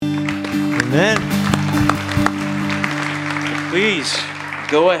Amen. Please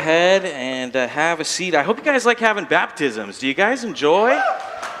go ahead and have a seat. I hope you guys like having baptisms. Do you guys enjoy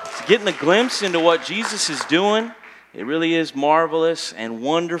getting a glimpse into what Jesus is doing? It really is marvelous and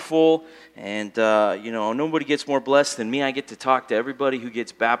wonderful. And, nobody gets more blessed than me. I get to talk to everybody who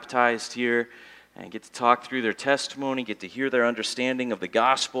gets baptized here and get to talk through their testimony, get to hear their understanding of the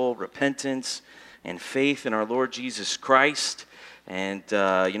gospel, repentance, and faith in our Lord Jesus Christ. And,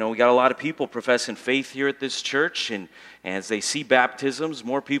 we got a lot of people professing faith here at this church, and as they see baptisms,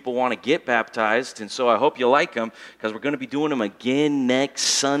 more people want to get baptized, and so I hope you like them, because we're going to be doing them again next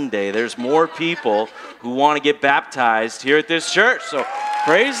Sunday. There's more people who want to get baptized here at this church, so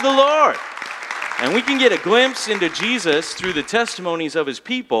praise the Lord. And we can get a glimpse into Jesus through the testimonies of his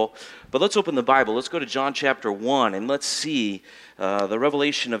people, but let's open the Bible. Let's go to John chapter 1, and let's see the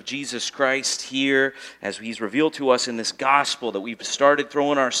revelation of Jesus Christ here as he's revealed to us in this gospel that we've started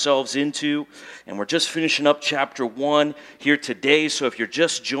throwing ourselves into. And we're just finishing up chapter 1 here today. So if you're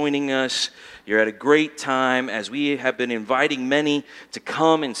just joining us, you're at a great time as we have been inviting many to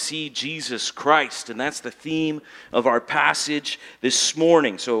come and see Jesus Christ. And that's the theme of our passage this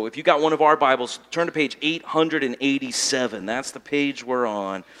morning. So if you got one of our Bibles, turn to page 887. That's the page we're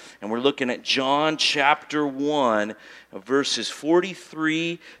on. And we're looking at John chapter 1, verses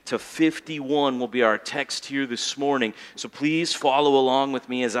 43 to 51 will be our text here this morning. So please follow along with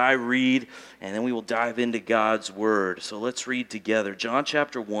me as I read, and then we will dive into God's Word. So let's read together. John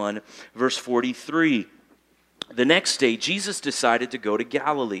chapter 1, verse 43. The next day, Jesus decided to go to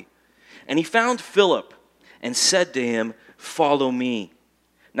Galilee, and he found Philip and said to him, "Follow me."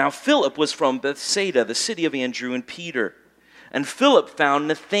 Now Philip was from Bethsaida, the city of Andrew and Peter. And Philip found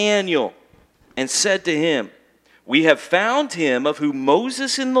Nathanael and said to him, "We have found him of whom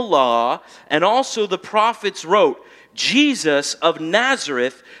Moses in the law and also the prophets wrote, Jesus of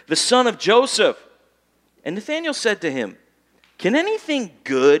Nazareth, the son of Joseph." And Nathanael said to him, "Can anything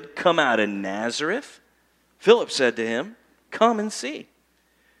good come out of Nazareth?" Philip said to him, "Come and see."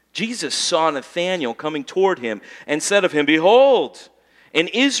 Jesus saw Nathanael coming toward him and said of him, "Behold, an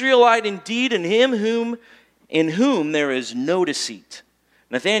Israelite indeed, in whom there is no deceit."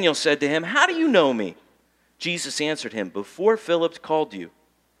 Nathanael said to him, "How do you know me?" Jesus answered him, "Before Philip called you,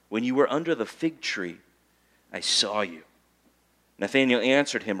 when you were under the fig tree, I saw you." Nathanael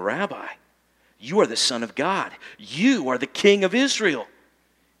answered him, "Rabbi, you are the Son of God. You are the King of Israel."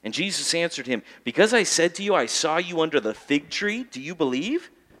 And Jesus answered him, "Because I said to you, I saw you under the fig tree, do you believe?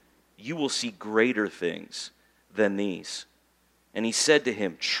 You will see greater things than these." And he said to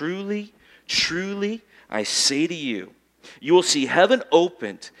him, "Truly, truly, I say to you, you will see heaven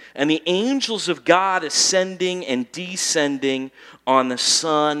opened and the angels of God ascending and descending on the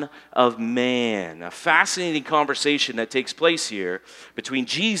Son of Man." A fascinating conversation that takes place here between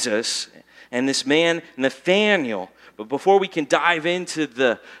Jesus and this man Nathanael. But before we can dive into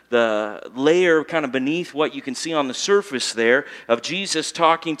the layer kind of beneath what you can see on the surface there of Jesus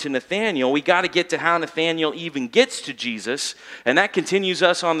talking to Nathanael, we got to get to how Nathanael even gets to Jesus. And that continues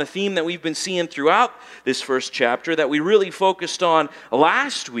us on the theme that we've been seeing throughout this first chapter that we really focused on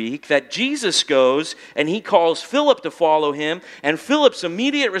last week, that Jesus goes and he calls Philip to follow him. And Philip's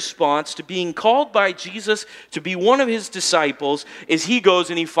immediate response to being called by Jesus to be one of his disciples is he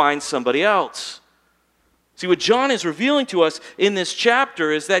goes and he finds somebody else. See, what John is revealing to us in this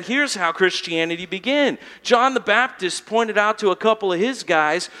chapter is that here's how Christianity began. John the Baptist pointed out to a couple of his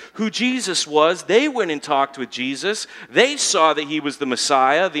guys who Jesus was. They went and talked with Jesus. They saw that he was the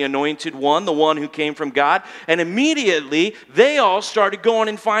Messiah, the anointed one, the one who came from God. And immediately, they all started going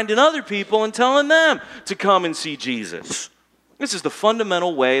and finding other people and telling them to come and see Jesus. This is the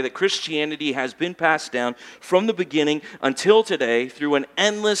fundamental way that Christianity has been passed down from the beginning until today through an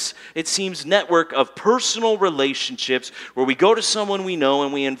endless, it seems, network of personal relationships where we go to someone we know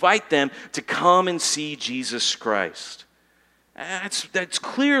and we invite them to come and see Jesus Christ. That's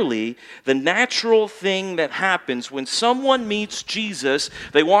clearly the natural thing that happens when someone meets Jesus.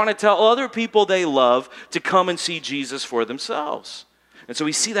 They want to tell other people they love to come and see Jesus for themselves. And so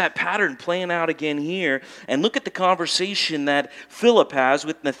we see that pattern playing out again here. And look at the conversation that Philip has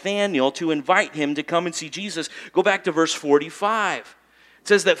with Nathanael to invite him to come and see Jesus. Go back to verse 45. It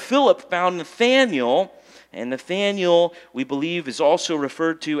says that Philip found Nathanael, and Nathanael, we believe, is also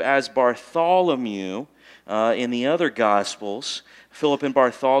referred to as Bartholomew in the other Gospels. Philip and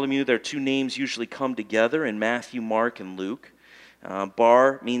Bartholomew, their two names usually come together in Matthew, Mark, and Luke.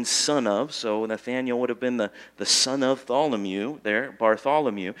 Bar means son of, so Nathanael would have been the son of Bartholomew there,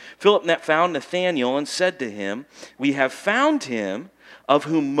 Bartholomew. Philip found Nathanael and said to him, "We have found him of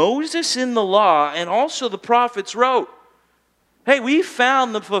whom Moses in the law and also the prophets wrote." Hey, we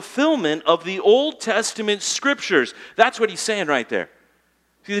found the fulfillment of the Old Testament scriptures. That's what he's saying right there.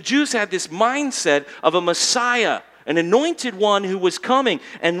 See, the Jews had this mindset of a Messiah, an anointed one who was coming.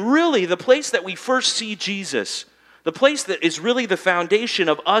 And really, the place that we first see Jesus, the place that is really the foundation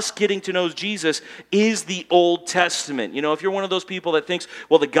of us getting to know Jesus, is the Old Testament. You know, if you're one of those people that thinks,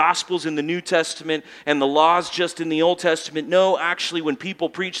 well, the gospel's in the New Testament and the law's just in the Old Testament. No, actually, when people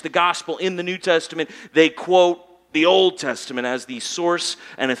preach the gospel in the New Testament, they quote the Old Testament as the source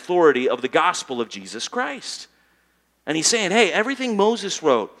and authority of the gospel of Jesus Christ. And he's saying, hey, everything Moses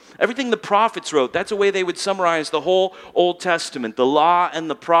wrote, everything the prophets wrote, that's a way they would summarize the whole Old Testament, the law and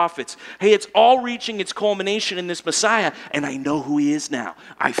the prophets. Hey, it's all reaching its culmination in this Messiah, and I know who he is now.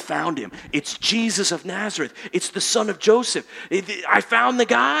 I found him. It's Jesus of Nazareth. It's the son of Joseph. I found the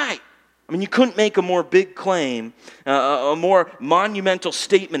guy. I mean, you couldn't make a more big claim, a more monumental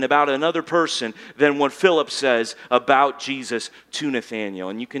statement about another person than what Philip says about Jesus to Nathanael.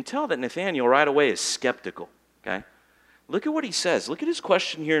 And you can tell that Nathanael right away is skeptical, okay? Look at what he says. Look at his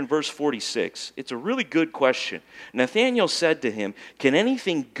question here in verse 46. It's a really good question. Nathanael said to him, "Can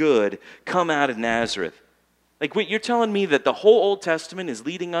anything good come out of Nazareth?" Like, wait, you're telling me that the whole Old Testament is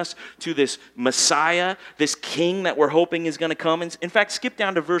leading us to this Messiah, this king that we're hoping is going to come? In fact, skip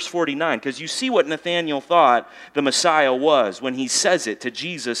down to verse 49, because you see what Nathanael thought the Messiah was when he says it to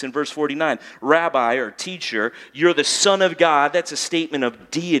Jesus in verse 49. Rabbi, or teacher, you're the Son of God. That's a statement of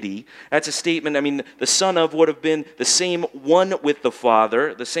deity. That's a statement, I mean, the Son of would have been the same one with the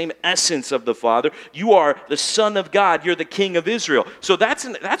Father, the same essence of the Father. You are the Son of God. You're the King of Israel. So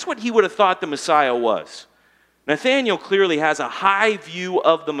that's what he would have thought the Messiah was. Nathanael clearly has a high view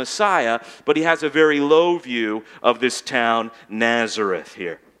of the Messiah, but he has a very low view of this town, Nazareth,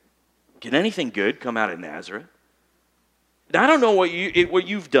 here. Can anything good come out of Nazareth? Now, I don't know what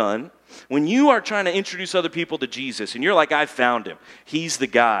you've done when you are trying to introduce other people to Jesus, and you're like, I found him. He's the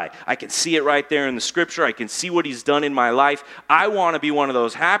guy. I can see it right there in the scripture. I can see what he's done in my life. I want to be one of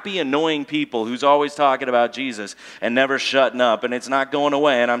those happy, annoying people who's always talking about Jesus and never shutting up, and it's not going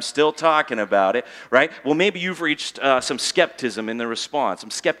away, and I'm still talking about it, right? Well, maybe you've reached some skepticism in the response,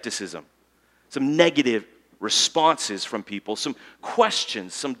 some skepticism, some negative responses from people, some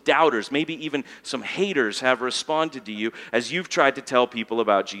questions, some doubters, maybe even some haters have responded to you as you've tried to tell people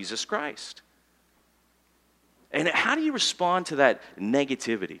about Jesus Christ. And how do you respond to that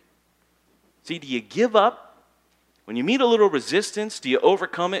negativity? See, do you give up? When you meet a little resistance, do you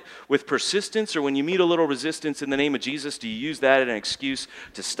overcome it with persistence? Or when you meet a little resistance in the name of Jesus, do you use that as an excuse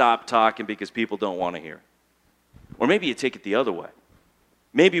to stop talking because people don't want to hear it? Or maybe you take it the other way.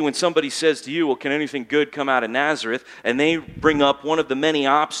 Maybe when somebody says to you, well, can anything good come out of Nazareth? And they bring up one of the many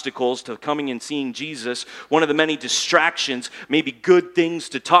obstacles to coming and seeing Jesus, one of the many distractions, maybe good things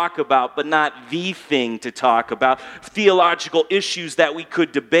to talk about, but not the thing to talk about. Theological issues that we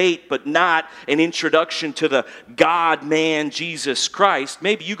could debate, but not an introduction to the God-man, Jesus Christ.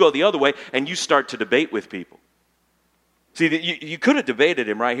 Maybe you go the other way and you start to debate with people. See, you could have debated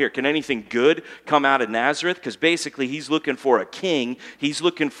him right here. Can anything good come out of Nazareth? Because basically he's looking for a king. He's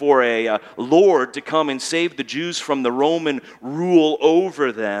looking for a Lord to come and save the Jews from the Roman rule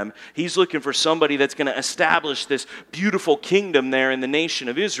over them. He's looking for somebody that's going to establish this beautiful kingdom there in the nation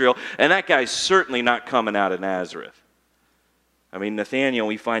of Israel. And that guy's certainly not coming out of Nazareth. I mean, Nathanael,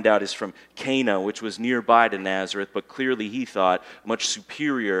 we find out, is from Cana, which was nearby to Nazareth, but clearly he thought much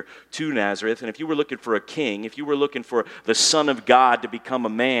superior to Nazareth. And if you were looking for a king, if you were looking for the Son of God to become a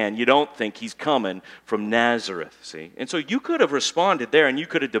man, you don't think he's coming from Nazareth, see? And so you could have responded there, and you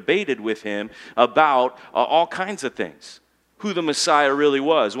could have debated with him about all kinds of things. Who the Messiah really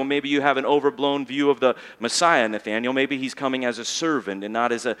was. Well, maybe you have an overblown view of the Messiah, Nathanael. Maybe he's coming as a servant and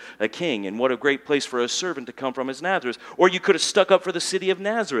not as a king. And what a great place for a servant to come from is Nazareth. Or you could have stuck up for the city of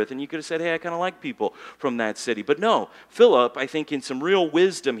Nazareth, and you could have said, hey, I kind of like people from that city. But no, Philip, I think in some real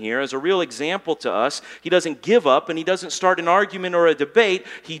wisdom here, as a real example to us, he doesn't give up and he doesn't start an argument or a debate.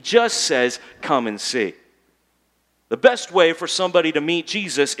 He just says, come and see. The best way for somebody to meet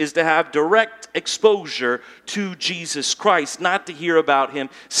Jesus is to have direct exposure to Jesus Christ, not to hear about him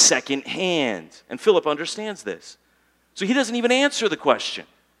secondhand. And Philip understands this. So he doesn't even answer the question.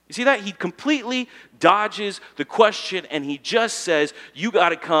 You see that? He completely dodges the question and he just says, you got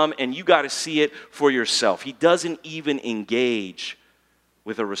to come and you got to see it for yourself. He doesn't even engage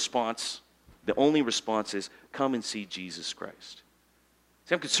with a response. The only response is, come and see Jesus Christ.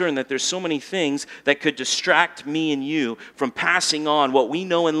 I'm concerned that there's so many things that could distract me and you from passing on what we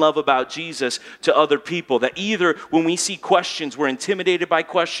know and love about Jesus to other people. That either when we see questions, we're intimidated by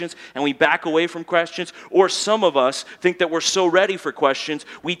questions and we back away from questions, or some of us think that we're so ready for questions,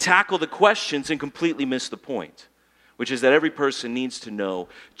 we tackle the questions and completely miss the point. which is that every person needs to know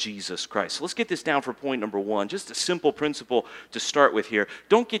Jesus Christ. So let's get this down for point number one. Just a simple principle to start with here.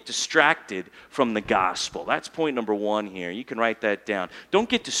 Don't get distracted from the gospel. That's point number one here. You can write that down. Don't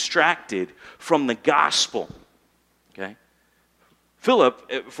get distracted from the gospel. Okay?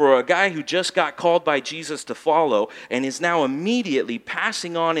 Philip, for a guy who just got called by Jesus to follow and is now immediately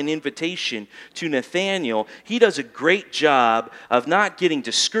passing on an invitation to Nathanael, he does a great job of not getting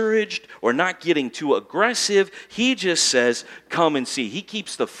discouraged or not getting too aggressive. He just says, come and see. He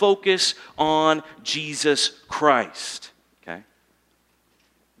keeps the focus on Jesus Christ. Okay?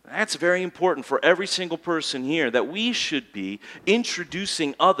 That's very important for every single person here, that we should be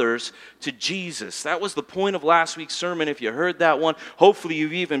introducing others to Jesus. That was the point of last week's sermon. If you heard that one, hopefully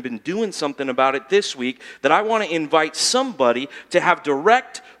you've even been doing something about it this week, that I want to invite somebody to have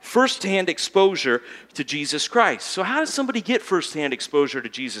direct firsthand exposure to Jesus Christ. So how does somebody get firsthand exposure to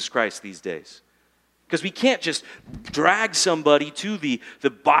Jesus Christ these days? Because we can't just drag somebody to the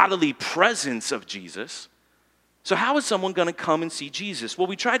bodily presence of Jesus. So how is someone going to come and see Jesus? Well,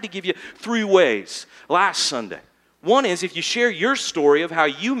 we tried to give you 3 ways last Sunday. One is if you share your story of how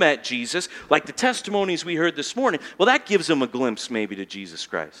you met Jesus, like the testimonies we heard this morning, well, that gives them a glimpse maybe to Jesus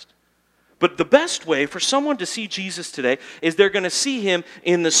Christ. But the best way for someone to see Jesus today is they're going to see him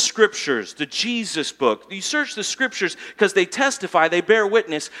in the Scriptures, the Jesus book. You search the Scriptures because they testify, they bear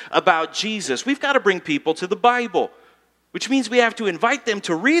witness about Jesus. We've got to bring people to the Bible, which means we have to invite them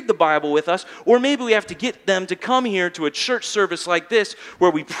to read the Bible with us, or maybe we have to get them to come here to a church service like this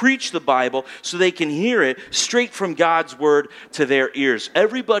where we preach the Bible so they can hear it straight from God's Word to their ears.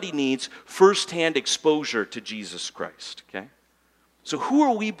 Everybody needs firsthand exposure to Jesus Christ, okay? So who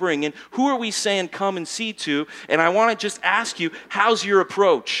are we bringing? Who are we saying come and see to? And I want to just ask you, how's your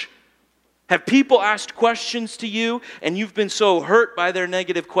approach? Have people asked questions to you and you've been so hurt by their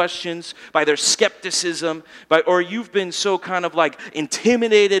negative questions, by their skepticism, or you've been so kind of like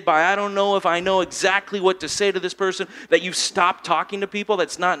intimidated by, I don't know if I know exactly what to say to this person, that you've stopped talking to people?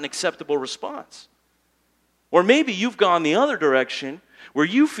 That's not an acceptable response. Or maybe you've gone the other direction where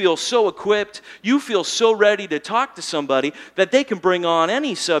you feel so equipped, you feel so ready to talk to somebody that they can bring on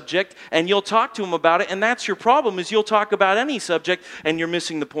any subject and you'll talk to them about it, and that's your problem, is you'll talk about any subject and you're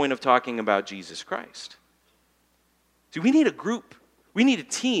missing the point of talking about Jesus Christ. See, we need a group. We need a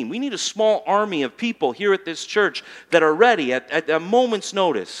team. We need a small army of people here at this church that are ready at a moment's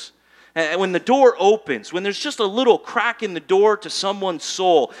notice. And when the door opens, when there's just a little crack in the door to someone's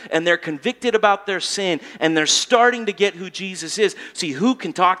soul and they're convicted about their sin and they're starting to get who Jesus is, see, who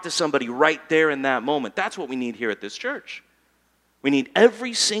can talk to somebody right there in that moment? That's what we need here at this church. We need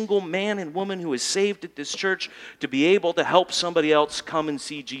every single man and woman who is saved at this church to be able to help somebody else come and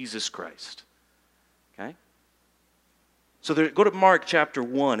see Jesus Christ. Okay? So go to Mark chapter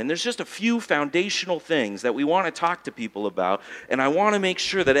 1, and there's just a few foundational things that we want to talk to people about, and I want to make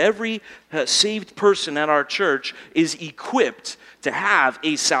sure that every saved person at our church is equipped to have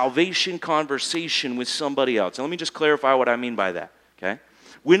a salvation conversation with somebody else. And let me just clarify what I mean by that, okay?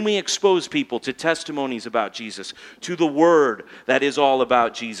 When we expose people to testimonies about Jesus, to the Word that is all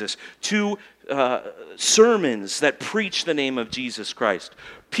about Jesus, to sermons that preach the name of Jesus Christ,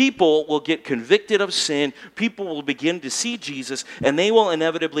 people will get convicted of sin, people will begin to see Jesus, and they will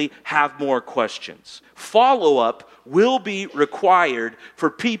inevitably have more questions. Follow-up will be required for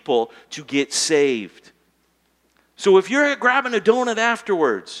people to get saved. So if you're grabbing a donut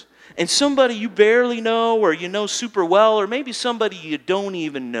afterwards, and somebody you barely know or you know super well, or maybe somebody you don't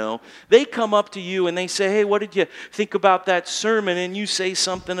even know, they come up to you and they say, hey, what did you think about that sermon? And you say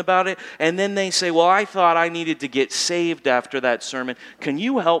something about it, and then they say, well, I thought I needed to get saved after that sermon. Can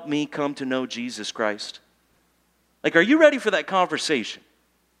you help me come to know Jesus Christ? Like, are you ready for that conversation?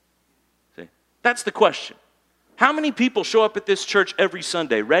 See, that's the question. How many people show up at this church every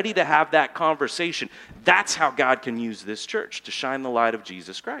Sunday ready to have that conversation? That's how God can use this church to shine the light of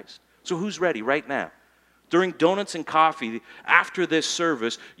Jesus Christ. So who's ready right now? During donuts and coffee, after this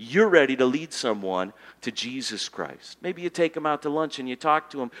service, you're ready to lead someone to Jesus Christ. Maybe you take them out to lunch and you talk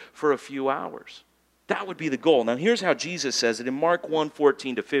to them for a few hours. That would be the goal. Now, here's how Jesus says it in Mark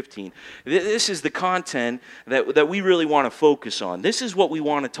 1:14-15. This is the content that we really want to focus on. This is what we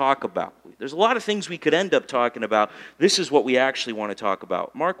want to talk about. There's a lot of things we could end up talking about. This is what we actually want to talk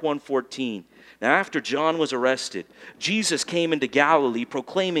about. Mark 1:14. Now, after John was arrested, Jesus came into Galilee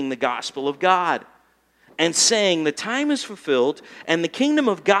proclaiming the gospel of God and saying, the time is fulfilled and the kingdom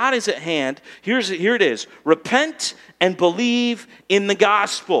of God is at hand. Here it is. Repent and believe in the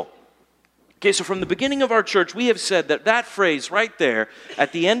gospel. Okay, so from the beginning of our church, we have said that phrase right there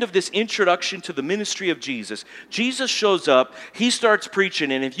at the end of this introduction to the ministry of Jesus, Jesus shows up, he starts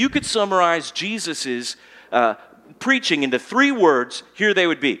preaching, and if you could summarize Jesus's preaching into 3 words, here they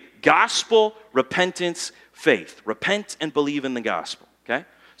would be: gospel, repentance, faith. Repent and believe in the gospel, okay?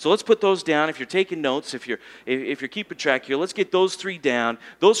 So let's put those down. If you're taking notes, if you're keeping track here, let's get those 3 down.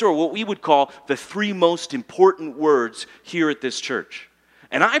 Those are what we would call the 3 most important words here at this church.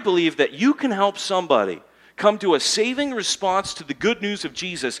 And I believe that you can help somebody come to a saving response to the good news of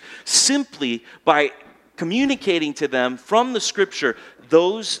Jesus simply by communicating to them from the Scripture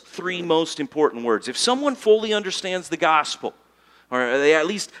those 3 most important words. If someone fully understands the gospel, or they at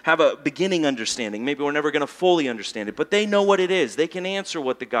least have a beginning understanding, maybe we're never going to fully understand it, but they know what it is. They can answer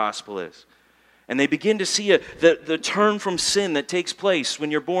what the gospel is. And they begin to see the turn from sin that takes place when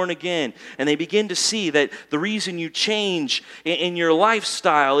you're born again. And they begin to see that the reason you change in your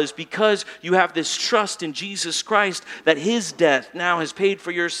lifestyle is because you have this trust in Jesus Christ, that His death now has paid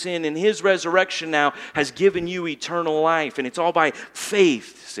for your sin and His resurrection now has given you eternal life. And it's all by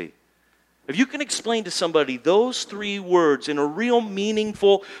faith, see. If you can explain to somebody those 3 words in a real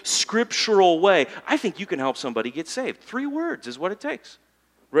meaningful, scriptural way, I think you can help somebody get saved. 3 words is what it takes.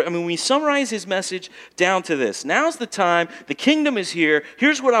 I mean, we summarize his message down to this. Now's the time. The kingdom is here.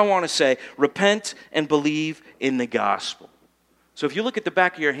 Here's what I want to say. Repent and believe in the gospel. So if you look at the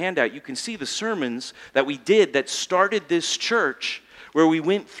back of your handout, you can see the sermons that we did that started this church, where we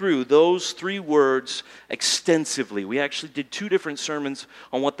went through those 3 words extensively. We actually did 2 different sermons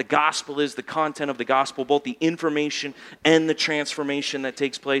on what the gospel is, the content of the gospel, both the information and the transformation that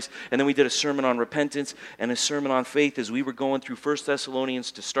takes place. And then we did a sermon on repentance and a sermon on faith as we were going through 1 Thessalonians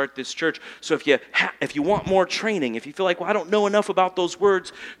to start this church. So if you want more training, if you feel like, well, I don't know enough about those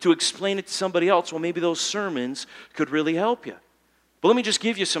words to explain it to somebody else, well, maybe those sermons could really help you. But let me just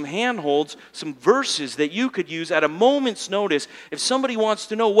give you some handholds, some verses that you could use at a moment's notice. If somebody wants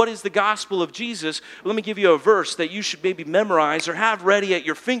to know what is the gospel of Jesus, let me give you a verse that you should maybe memorize or have ready at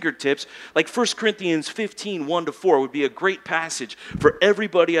your fingertips. Like 1 Corinthians 15, 1-4 would be a great passage for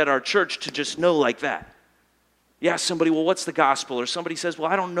everybody at our church to just know like that. You ask somebody, well, what's the gospel? Or somebody says,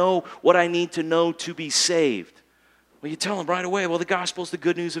 well, I don't know what I need to know to be saved. Well, you tell them right away, well, the gospel is the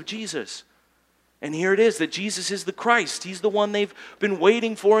good news of Jesus. And here it is, that Jesus is the Christ. He's the one they've been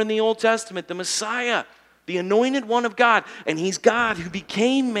waiting for in the Old Testament, the Messiah, the anointed one of God. And He's God who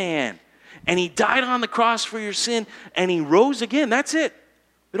became man. And He died on the cross for your sin, and He rose again. That's it.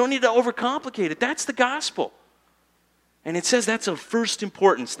 We don't need to overcomplicate it. That's the gospel. And it says that's of first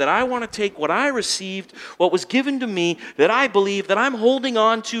importance, that I want to take what I received, what was given to me, that I believe, that I'm holding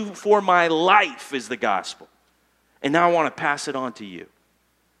on to for my life is the gospel. And now I want to pass it on to you.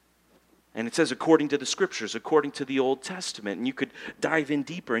 And it says according to the Scriptures, according to the Old Testament. And you could dive in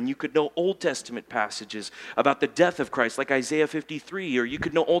deeper and you could know Old Testament passages about the death of Christ like Isaiah 53. Or you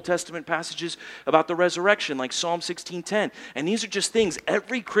could know Old Testament passages about the resurrection like Psalm 16:10. And these are just things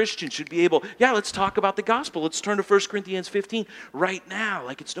every Christian should be able, let's talk about the gospel. Let's turn to 1 Corinthians 15 right now.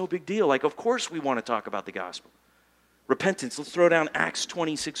 Like it's no big deal. Like of course we want to talk about the gospel. Repentance, let's throw down Acts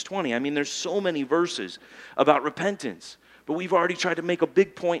 26:20. I mean there's so many verses about repentance. But we've already tried to make a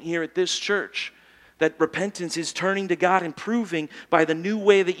big point here at this church that repentance is turning to God and proving by the new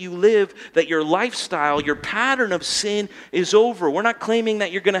way that you live that your lifestyle, your pattern of sin is over. We're not claiming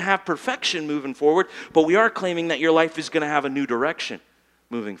that you're going to have perfection moving forward, but we are claiming that your life is going to have a new direction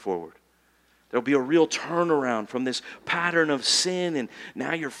moving forward. There'll be a real turnaround from this pattern of sin, and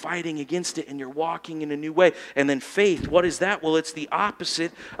now you're fighting against it and you're walking in a new way. And then faith, what is that? Well, it's the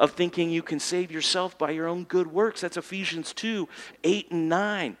opposite of thinking you can save yourself by your own good works. That's Ephesians 2, 8 and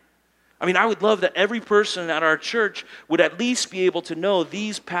 9. I mean, I would love that every person at our church would at least be able to know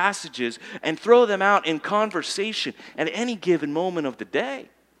these passages and throw them out in conversation at any given moment of the day.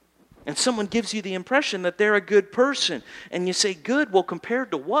 And someone gives you the impression that they're a good person. And you say, good? Well,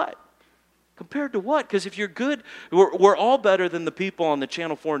 compared to what? Compared to what? Because if you're good, we're all better than the people on the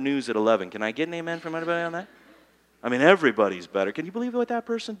Channel 4 News at 11. Can I get an amen from anybody on that? I mean, everybody's better. Can you believe what that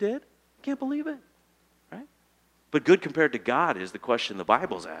person did? Can't believe it, right? But good compared to God is the question the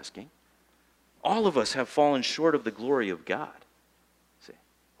Bible's asking. All of us have fallen short of the glory of God. See,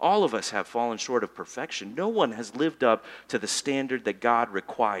 all of us have fallen short of perfection. No one has lived up to the standard that God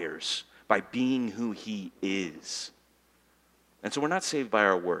requires by being who He is. And so we're not saved by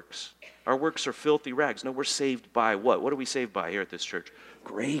our works. Our works are filthy rags. No, we're saved by what? What are we saved by here at this church?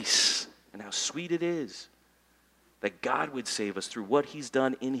 Grace. And how sweet it is that God would save us through what He's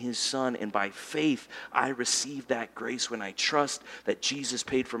done in His Son. And by faith, I receive that grace when I trust that Jesus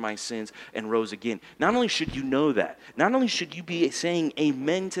paid for my sins and rose again. Not only should you know that, not only should you be saying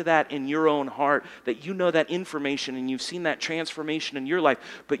amen to that in your own heart, that you know that information and you've seen that transformation in your life,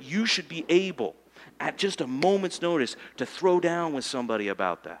 but you should be able, at just a moment's notice, to throw down with somebody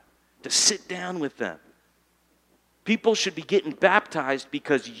about that. To sit down with them People should be getting baptized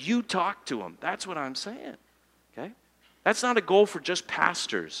because you talk to them. That's what I'm saying, okay? That's not a goal for just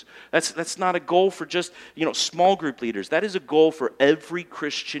pastors. That's not a goal for just, small group leaders. That is a goal for every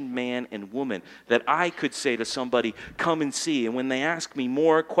Christian man and woman that I could say to somebody, come and see. And when they ask me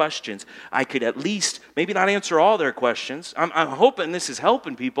more questions, I could at least, maybe not answer all their questions. I'm hoping this is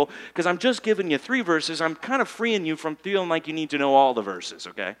helping people because I'm just giving you 3 verses. I'm kind of freeing you from feeling like you need to know all the verses,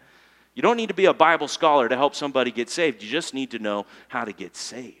 okay? You don't need to be a Bible scholar to help somebody get saved. You just need to know how to get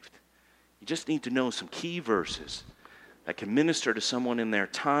saved. You just need to know some key verses that can minister to someone in their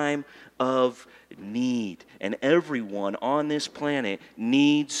time of need. And everyone on this planet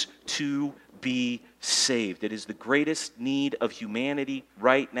needs to be saved. It is the greatest need of humanity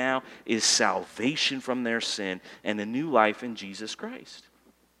right now is salvation from their sin and a new life in Jesus Christ.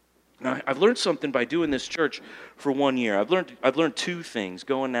 Now, I've learned something by doing this church for 1 year. I've learned 2 things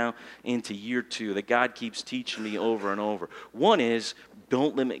going now into year 2 that God keeps teaching me over and over. One is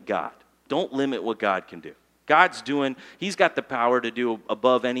don't limit God. Don't limit what God can do. He's got the power to do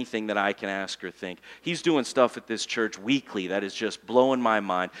above anything that I can ask or think. He's doing stuff at this church weekly that is just blowing my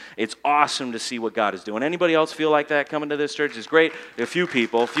mind. It's awesome to see what God is doing. Anybody else feel like that coming to this church? It's great. A few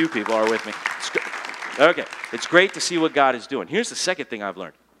people are with me. Okay, it's great to see what God is doing. Here's the second thing I've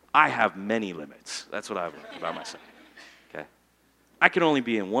learned. I have many limits. That's what I've learned about myself. Okay, I can only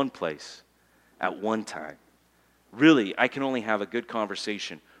be in one place at one time. Really, I can only have a good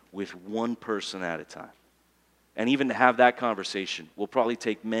conversation with one person at a time. And even to have that conversation will probably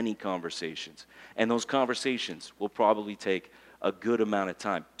take many conversations. And those conversations will probably take a good amount of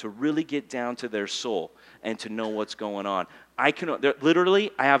time to really get down to their soul and to know what's going on. I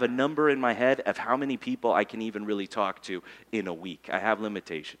have a number in my head of how many people I can even really talk to in a week. I have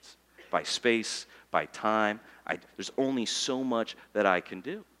limitations by space, by time. There's only so much that I can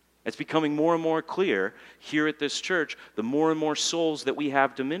do. It's becoming more and more clear here at this church, the more and more souls that we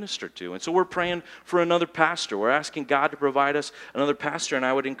have to minister to. And so we're praying for another pastor. We're asking God to provide us another pastor, and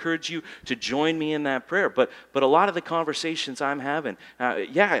I would encourage you to join me in that prayer. But a lot of the conversations I'm having,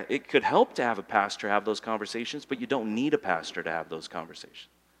 it could help to have a pastor have those conversations, but you don't need a pastor to have those conversations.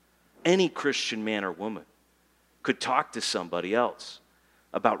 Any Christian man or woman could talk to somebody else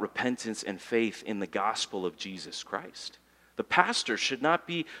about repentance and faith in the gospel of Jesus Christ. The pastor should not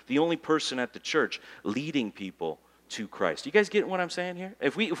be the only person at the church leading people to Christ. You guys get what I'm saying here?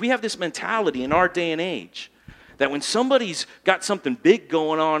 If we have this mentality in our day and age, that when somebody's got something big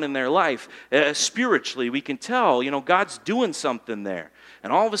going on in their life, spiritually, we can tell, God's doing something there.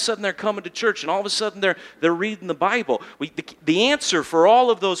 And all of a sudden they're coming to church, and all of a sudden they're reading the Bible. The answer for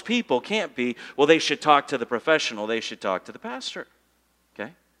all of those people can't be, well, they should talk to the professional, they should talk to the pastor.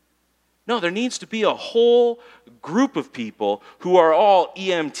 Okay? No, there needs to be a whole group of people who are all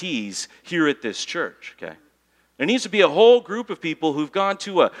EMTs here at this church, okay? There needs to be a whole group of people who've gone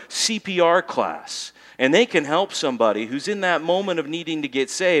to a CPR class, and they can help somebody who's in that moment of needing to get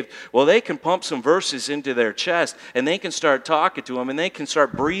saved. Well, they can pump some verses into their chest, and they can start talking to them, and they can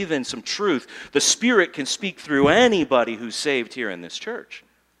start breathing some truth. The Spirit can speak through anybody who's saved here in this church.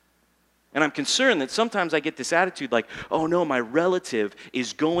 And I'm concerned that sometimes I get this attitude like, oh no, my relative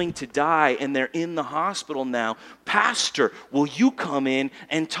is going to die and they're in the hospital now. Pastor, will you come in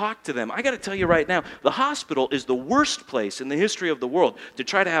and talk to them? I got to tell you right now, the hospital is the worst place in the history of the world to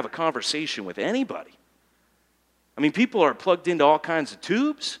try to have a conversation with anybody. I mean, people are plugged into all kinds of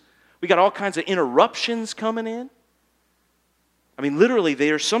tubes. We got all kinds of interruptions coming in. I mean, literally,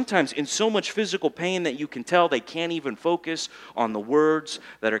 they are sometimes in so much physical pain that you can tell they can't even focus on the words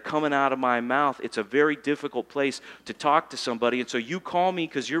that are coming out of my mouth. It's a very difficult place to talk to somebody. And so you call me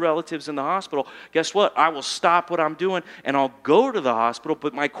because your relative's in the hospital. Guess what? I will stop what I'm doing and I'll go to the hospital.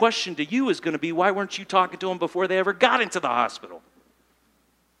 But my question to you is going to be, why weren't you talking to them before they ever got into the hospital?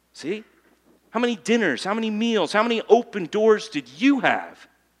 See? How many dinners, how many meals, how many open doors did you have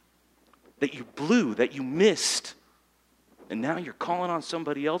that you blew, that you missed? And now you're calling on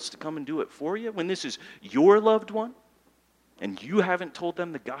somebody else to come and do it for you when this is your loved one and you haven't told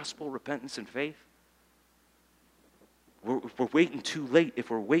them the gospel, repentance, and faith? We're waiting too late if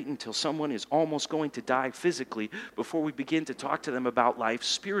we're waiting until someone is almost going to die physically before we begin to talk to them about life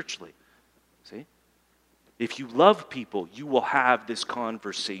spiritually. See? If you love people, you will have this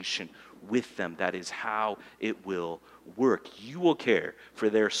conversation with them. That is how it will work. You will care for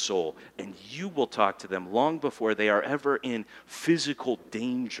their soul, and you will talk to them long before they are ever in physical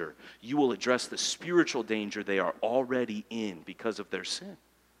danger. You will address the spiritual danger they are already in because of their sin.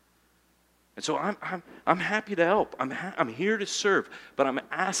 And so I'm happy to help. I'm here to serve, but I'm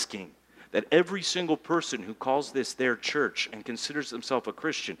asking that every single person who calls this their church and considers themselves a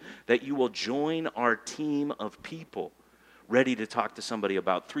Christian, that you will join our team of people ready to talk to somebody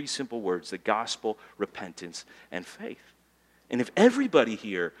about 3 simple words: the gospel, repentance, and faith. And if everybody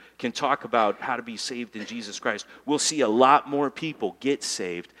here can talk about how to be saved in Jesus Christ, we'll see a lot more people get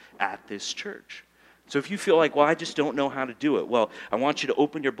saved at this church. So if you feel like, well, I just don't know how to do it, well, I want you to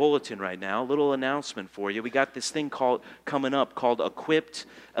open your bulletin right now. A little announcement for you. We got this thing coming up called Equipped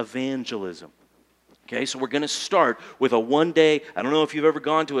Evangelism. Okay, so we're going to start with a one-day, I don't know if you've ever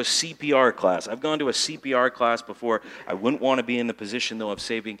gone to a CPR class. I've gone to a CPR class before. I wouldn't want to be in the position, though, of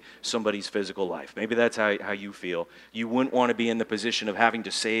saving somebody's physical life. Maybe that's how you feel. You wouldn't want to be in the position of having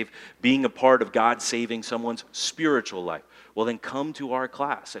to save, being a part of God saving someone's spiritual life. Well, then come to our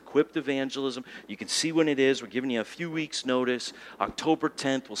class, Equipped Evangelism. You can see when it is. We're giving you a few weeks' notice. October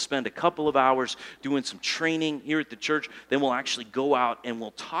 10th, we'll spend a couple of hours doing some training here at the church. Then we'll actually go out and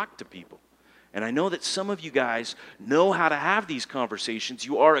we'll talk to people. And I know that some of you guys know how to have these conversations.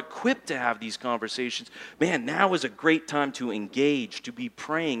 You are equipped to have these conversations. Man, now is a great time to engage, to be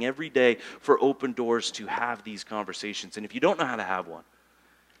praying every day for open doors to have these conversations. And if you don't know how to have one,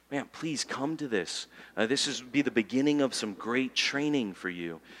 man, please come to this. This would be the beginning of some great training for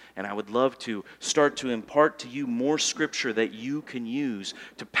you. And I would love to start to impart to you more scripture that you can use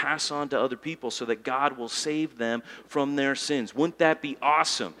to pass on to other people so that God will save them from their sins. Wouldn't that be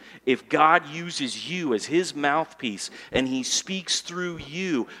awesome if God uses you as his mouthpiece and he speaks through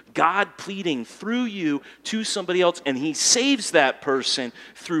you, God pleading through you to somebody else, and he saves that person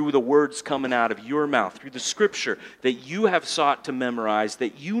through the words coming out of your mouth, through the scripture that you have sought to memorize,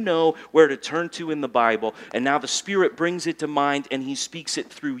 that you know where to turn to in the Bible, and now the Spirit brings it to mind and he speaks it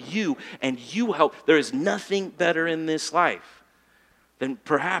through you, and you help. There is nothing better in this life than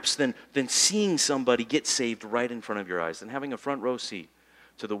seeing somebody get saved right in front of your eyes and having a front row seat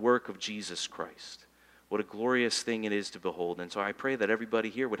to the work of Jesus Christ. What a glorious thing it is to behold. And so I pray that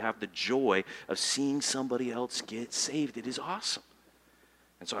everybody here would have the joy of seeing somebody else get saved. It is awesome.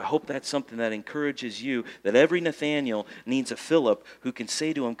 And so I hope that's something that encourages you, that every Nathaniel needs a Philip who can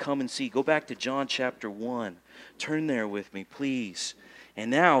say to him, come and see. Go back to John chapter 1. Turn there with me, please. And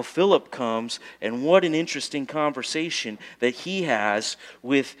now Philip comes, and what an interesting conversation that he has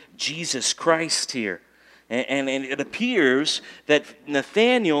with Jesus Christ here. And it appears that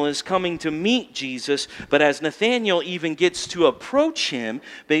Nathanael is coming to meet Jesus, but as Nathanael even gets to approach him,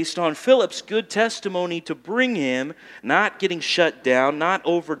 based on Philip's good testimony to bring him, not getting shut down, not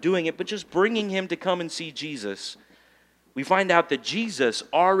overdoing it, but just bringing him to come and see Jesus, we find out that Jesus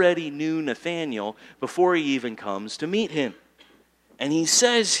already knew Nathanael before he even comes to meet him. And he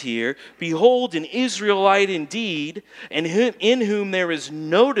says here, behold, an Israelite indeed, and in whom there is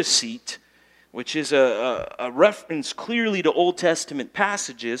no deceit, which is a reference clearly to Old Testament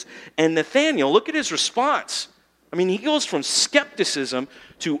passages. And Nathanael, look at his response. I mean, he goes from skepticism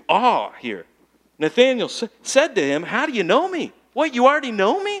to awe here. Nathanael said to him, how do you know me? What, you already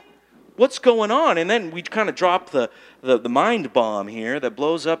know me? What's going on? And then we kind of drop the mind bomb here that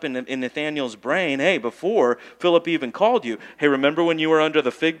blows up in Nathanael's brain. Hey, before Philip even called you, hey, remember when you were under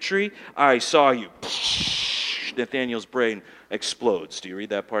the fig tree? I saw you. Nathanael's brain explodes. Do you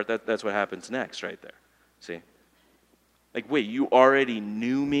read that part? That's what happens next right there. See? Like, wait, you already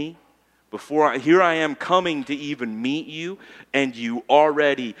knew me? Here I am coming to even meet you, and you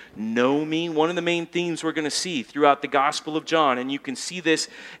already know me. One of the main themes we're going to see throughout the Gospel of John, and you can see this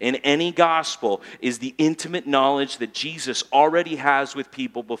in any gospel, is the intimate knowledge that Jesus already has with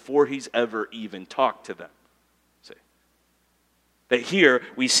people before he's ever even talked to them. That here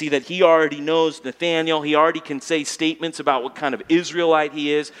we see that he already knows Nathanael. He already can say statements about what kind of Israelite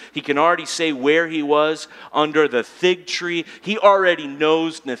he is. He can already say where he was under the fig tree. He already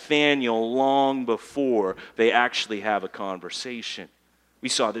knows Nathanael long before they actually have a conversation. We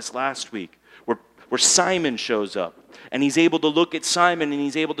saw this last week where Simon shows up. And he's able to look at Simon and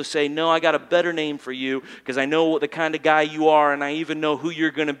he's able to say, no, I got a better name for you because I know the kind of guy you are and I even know who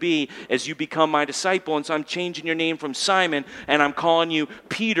you're going to be as you become my disciple. And so I'm changing your name from Simon and I'm calling you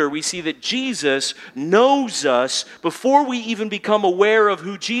Peter. We see that Jesus knows us before we even become aware of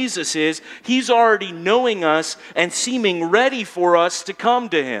who Jesus is. He's already knowing us and seeming ready for us to come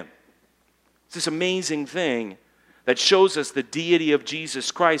to him. It's this amazing thing that shows us the deity of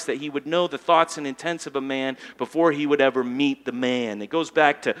Jesus Christ, that he would know the thoughts and intents of a man before he would ever meet the man. It goes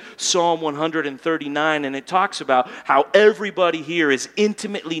back to Psalm 139, and it talks about how everybody here is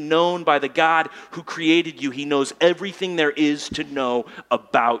intimately known by the God who created you. He knows everything there is to know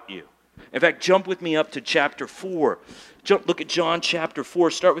about you. In fact, jump with me up to chapter 4. Look at John chapter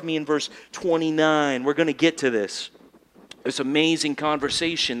 4. Start with me in verse 29. We're going to get to this. This amazing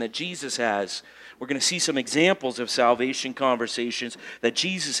conversation that Jesus has. We're going to see some examples of salvation conversations that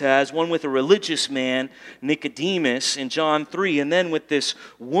Jesus has, one with a religious man, Nicodemus, in John 3, and then with this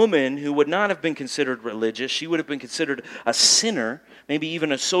woman who would not have been considered religious. She would have been considered a sinner, maybe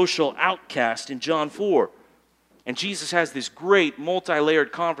even a social outcast in John 4. And Jesus has this great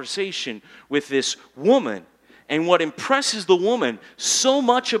multi-layered conversation with this woman. And what impresses the woman so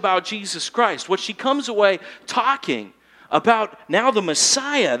much about Jesus Christ, what she comes away talking about now the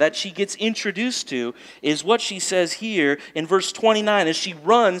Messiah that she gets introduced to, is what she says here in verse 29 as she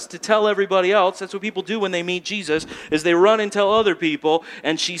runs to tell everybody else. That's what people do when they meet Jesus, is they run and tell other people.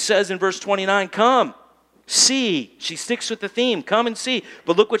 And she says in verse 29, come, see. She sticks with the theme, come and see.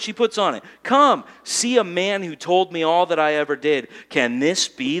 But look what she puts on it. Come, see a man who told me all that I ever did. Can this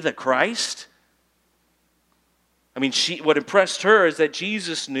be the Christ? I mean, what impressed her is that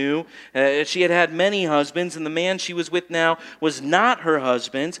Jesus knew she had had many husbands, and the man she was with now was not her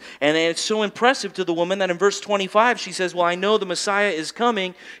husband. And it's so impressive to the woman that in verse 25 she says, well, I know the Messiah is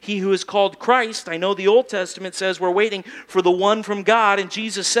coming, he who is called Christ. I know the Old Testament says we're waiting for the one from God. And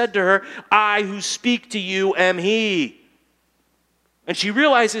Jesus said to her, I who speak to you am he. And she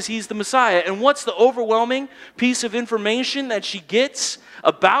realizes he's the Messiah. And what's the overwhelming piece of information that she gets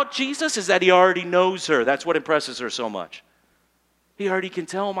about Jesus is that he already knows her. That's what impresses her so much. He already can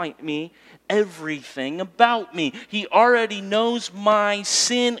tell me everything about me. He already knows my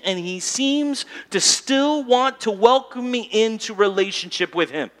sin, and he seems to still want to welcome me into relationship with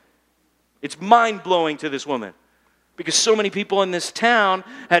him. It's mind-blowing to this woman. Because so many people in this town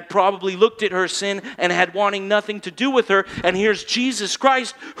had probably looked at her sin and had wanting nothing to do with her. And here's Jesus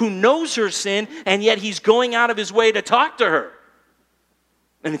Christ who knows her sin, and yet he's going out of his way to talk to her.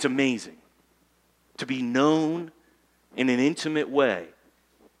 And it's amazing to be known in an intimate way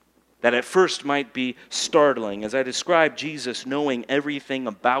that at first might be startling. As I describe Jesus knowing everything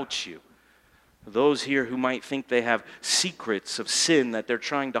about you. Those here who might think they have secrets of sin that they're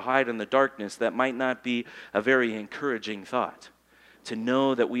trying to hide in the darkness, that might not be a very encouraging thought. To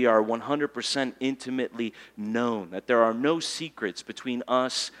know that we are 100% intimately known, that there are no secrets between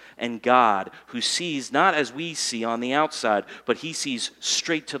us and God, who sees not as we see on the outside, but he sees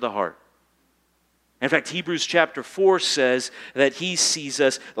straight to the heart. In fact, Hebrews chapter 4 says that he sees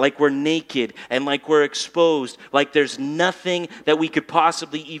us like we're naked and like we're exposed, like there's nothing that we could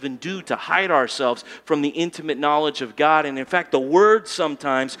possibly even do to hide ourselves from the intimate knowledge of God. And in fact, the word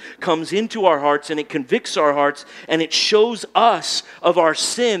sometimes comes into our hearts and it convicts our hearts and it shows us of our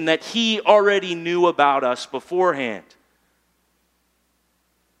sin that he already knew about us beforehand.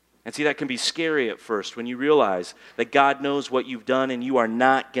 And see, that can be scary at first when you realize that God knows what you've done and you are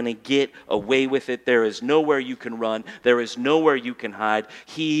not going to get away with it. There is nowhere you can run. There is nowhere you can hide.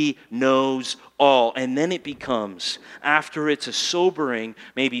 He knows all. And then it becomes, after it's a sobering,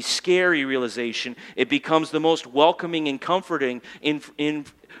 maybe scary realization, it becomes the most welcoming and comforting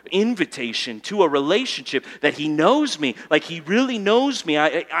invitation to a relationship that he knows me, like he really knows me.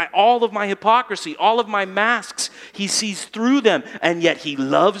 All of my hypocrisy, all of my masks, he sees through them, and yet he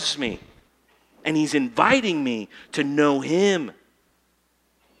loves me. And he's inviting me to know him.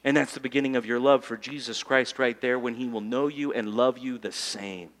 And that's the beginning of your love for Jesus Christ right there, when he will know you and love you the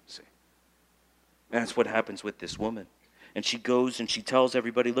same. See? And that's what happens with this woman. And she goes and she tells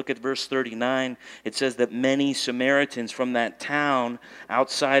everybody, look at verse 39. It says that many Samaritans from that town,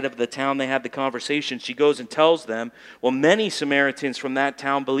 outside of the town they had the conversation, she goes and tells them, well, many Samaritans from that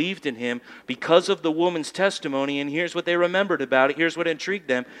town believed in him because of the woman's testimony. And here's what they remembered about it. Here's what intrigued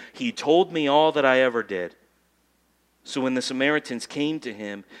them. He told me all that I ever did. So when the Samaritans came to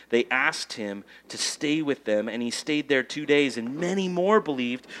him, they asked him to stay with them, and he stayed there 2 days, and many more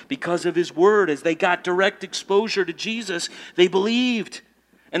believed because of his word. As they got direct exposure to Jesus, they believed.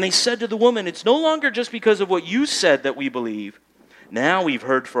 And they said to the woman, it's no longer just because of what you said that we believe. Now we've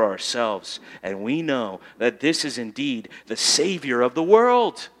heard for ourselves, and we know that this is indeed the Savior of the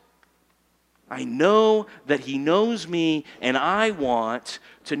world. I know that he knows me, and I want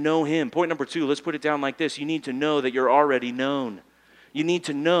to know him. Point number 2, let's put it down like this. You need to know that you're already known. You need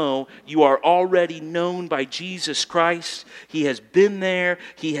to know you are already known by Jesus Christ. He has been there.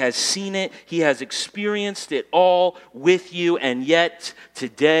 He has seen it. He has experienced it all with you. And yet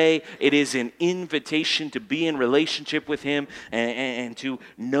today it is an invitation to be in relationship with him and to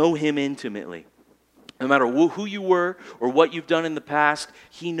know him intimately. No matter who you were or what you've done in the past,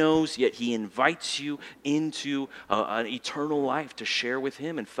 he knows, yet he invites you into an eternal life to share with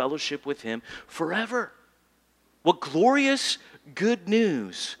him and fellowship with him forever. What glorious good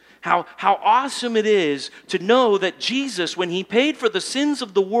news. How awesome it is to know that Jesus, when he paid for the sins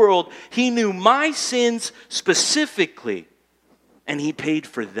of the world, he knew my sins specifically. and he paid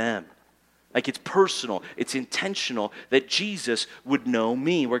for them. Like it's personal, it's intentional that Jesus would know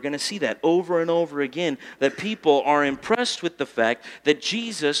me. We're going to see that over and over again, that people are impressed with the fact that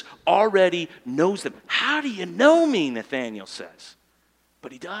Jesus already knows them. How do you know me, Nathanael says.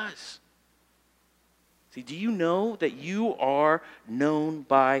 But he does. See, do you know that you are known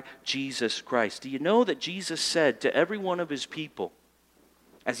by Jesus Christ? Do you know that Jesus said to every one of his people,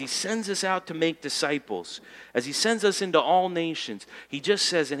 as he sends us out to make disciples, as he sends us into all nations, he just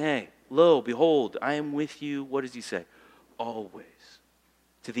says, and hey, lo, behold, I am with you, what does he say? Always.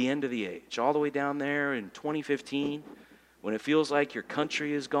 To the end of the age. All the way down there in 2015, when it feels like your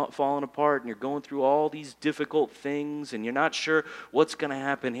country is falling apart and you're going through all these difficult things and you're not sure what's going to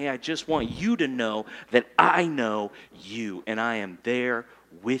happen. Hey, I just want you to know that I know you and I am there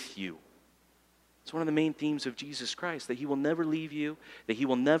with you. It's one of the main themes of Jesus Christ, that he will never leave you, that he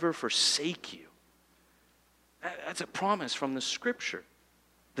will never forsake you. That's a promise from the Scripture.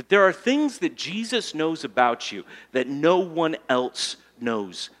 That there are things that Jesus knows about you that no one else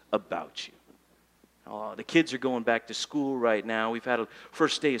knows about you. The kids are going back to school right now. We've had a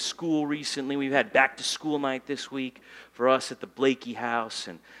first day of school recently. We've had back to school night this week for us at the Blakey house.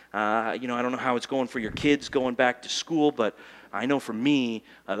 And, I don't know how it's going for your kids going back to school, but I know for me,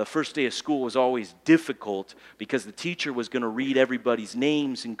 the first day of school was always difficult because the teacher was going to read everybody's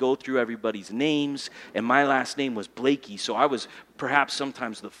names and go through everybody's names, and my last name was Blakey, so I was perhaps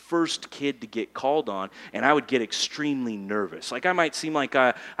sometimes the first kid to get called on, and I would get extremely nervous. Like I might seem like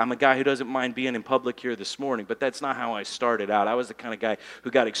I'm a guy who doesn't mind being in public here this morning, but that's not how I started out. I was the kind of guy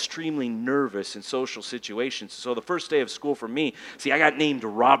who got extremely nervous in social situations. So the first day of school for me, I got named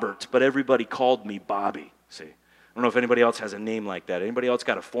Robert, but everybody called me Bobby, I don't know if anybody else has a name like that. Anybody else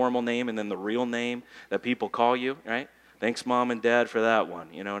got a formal name and then the real name that people call you, right? Thanks, Mom and Dad, for that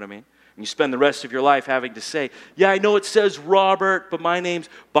one. You know what I mean? And you spend the rest of your life having to say, yeah, I know it says Robert, but my name's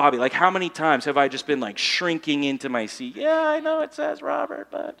Bobby. Like how many times have I just been like shrinking into my seat? Yeah, I know it says Robert,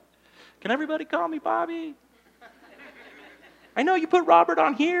 but can everybody call me Bobby? I know you put Robert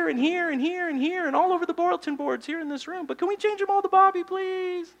on here and here and here and here and all over the bulletin boards here in this room, but can we change them all to Bobby,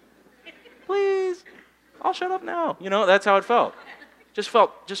 please? Please? I'll shut up now. That's how it felt. Just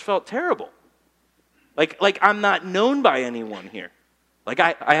felt terrible. Like I'm not known by anyone here. Like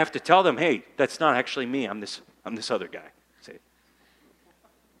I have to tell them, hey, that's not actually me. I'm this other guy. See?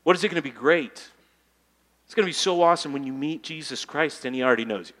 What is it going to be great? It's going to be so awesome when you meet Jesus Christ and he already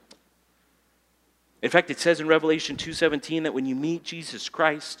knows you. In fact, it says in Revelation 2:17 that when you meet Jesus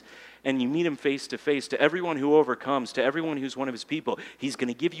Christ and you meet him face to face, to everyone who overcomes, to everyone who's one of his people, he's going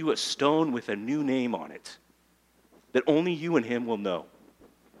to give you a stone with a new name on it that only you and him will know.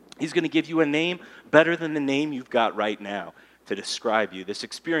 He's going to give you a name better than the name you've got right now to describe you. This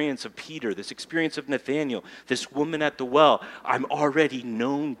experience of Peter, this experience of Nathanael, this woman at the well, I'm already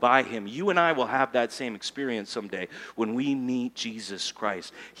known by him. You and I will have that same experience someday when we meet Jesus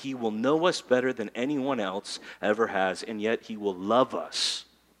Christ. He will know us better than anyone else ever has, and yet he will love us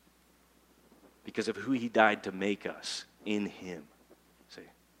because of who he died to make us in him. See?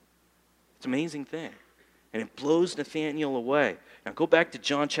 It's an amazing thing. And it blows Nathanael away. Now go back to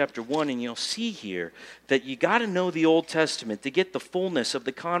John chapter 1 and you'll see here that you got to know the Old Testament to get the fullness of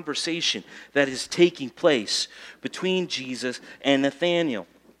the conversation that is taking place between Jesus and Nathanael.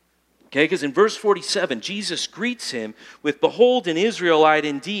 Okay, because in verse 47, Jesus greets him with, behold, an Israelite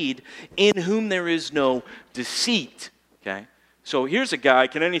indeed, in whom there is no deceit. Okay? So here's a guy,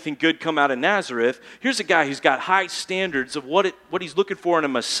 can anything good come out of Nazareth? Here's a guy who's got high standards of what he's looking for in a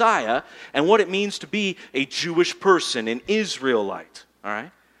Messiah and what it means to be a Jewish person, an Israelite. All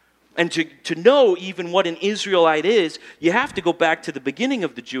right? And to know even what an Israelite is, you have to go back to the beginning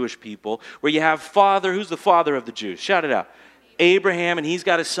of the Jewish people where you have who's the father of the Jews? Shout it out. Abraham, and he's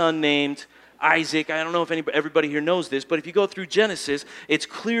got a son named Isaac. I don't know if everybody here knows this, but if you go through Genesis, it's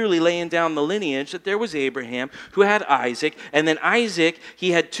clearly laying down the lineage that there was Abraham who had Isaac, and then Isaac,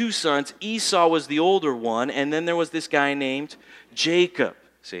 he had two sons. Esau was the older one, and then there was this guy named Jacob,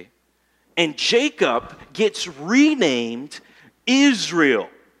 see? And Jacob gets renamed Israel,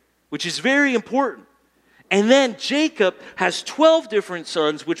 which is very important. And then Jacob has 12 different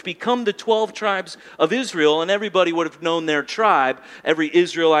sons, which become the 12 tribes of Israel, and everybody would have known their tribe. Every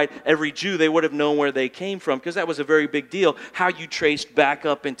Israelite, every Jew, they would have known where they came from, because that was a very big deal, how you traced back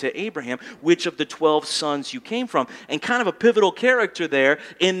up into Abraham, which of the 12 sons you came from. And kind of a pivotal character there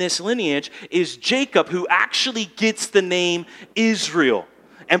in this lineage is Jacob, who actually gets the name Israel.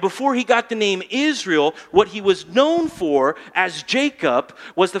 And before he got the name Israel, what he was known for as Jacob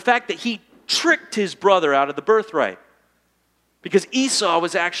was the fact that he tricked his brother out of the birthright. Because Esau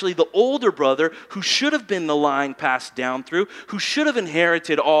was actually the older brother who should have been the line passed down through, who should have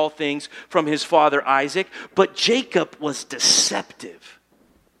inherited all things from his father Isaac. But Jacob was deceptive.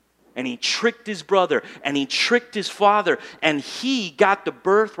 And he tricked his brother, and he tricked his father, and he got the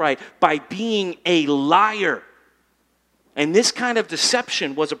birthright by being a liar. And this kind of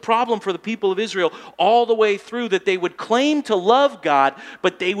deception was a problem for the people of Israel all the way through, that they would claim to love God,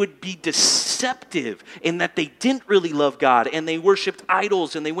 but they would be deceptive in that they didn't really love God, and they worshiped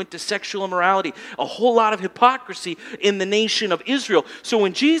idols, and they went to sexual immorality. A whole lot of hypocrisy in the nation of Israel. So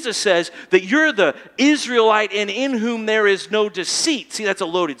when Jesus says that you're the Israelite and in whom there is no deceit, see, that's a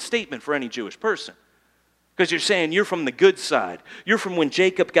loaded statement for any Jewish person. Because you're saying you're from the good side. You're from when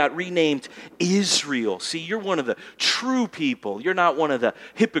Jacob got renamed Israel. See, you're one of the true people. You're not one of the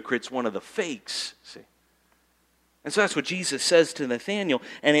hypocrites, one of the fakes. See? And so that's what Jesus says to Nathanael,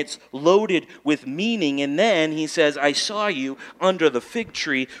 and it's loaded with meaning. And then he says, I saw you under the fig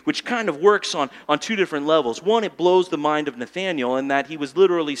tree, which kind of works on two different levels. One, it blows the mind of Nathanael in that he was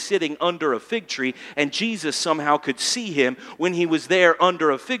literally sitting under a fig tree, and Jesus somehow could see him when he was there under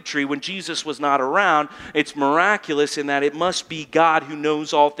a fig tree when Jesus was not around. It's miraculous in that it must be God who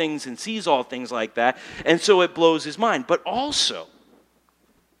knows all things and sees all things like that. And so it blows his mind. But also,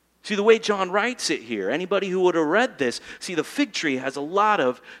 see, the way John writes it here, anybody who would have read this, see, the fig tree has a lot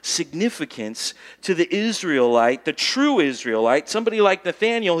of significance to the Israelite, the true Israelite, somebody like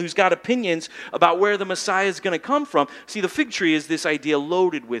Nathanael who's got opinions about where the Messiah is going to come from. See, the fig tree is this idea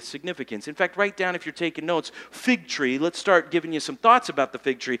loaded with significance. In fact, write down, if you're taking notes, fig tree. Let's start giving you some thoughts about the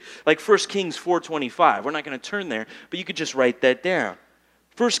fig tree, like 1 Kings 4:25. We're not going to turn there, but you could just write that down.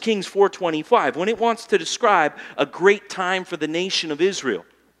 1 Kings 4:25, when it wants to describe a great time for the nation of Israel,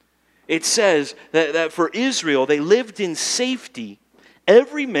 it says that for Israel, they lived in safety,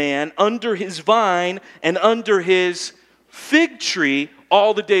 every man under his vine and under his fig tree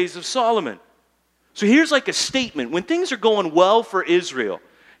all the days of Solomon. So here's like a statement. When things are going well for Israel,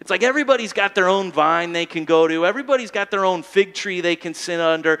 it's like everybody's got their own vine they can go to. Everybody's got their own fig tree they can sit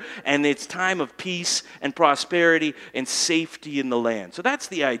under. And it's time of peace and prosperity and safety in the land. So that's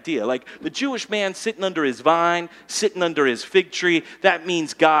the idea. Like the Jewish man sitting under his vine, sitting under his fig tree, that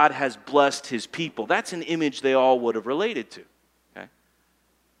means God has blessed his people. That's an image they all would have related to. Okay?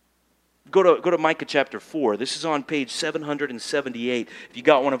 Go to Micah chapter 4. This is on page 778. If you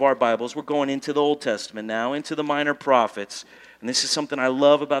got one of our Bibles, we're going into the Old Testament now, into the minor prophets. And this is something I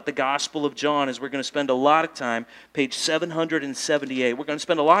love about the Gospel of John, is we're going to spend a lot of time, page 778, we're going to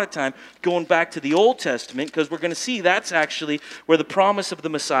spend a lot of time going back to the Old Testament, because we're going to see that's actually where the promise of the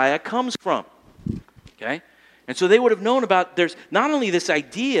Messiah comes from. Okay? And so they would have known about, there's not only this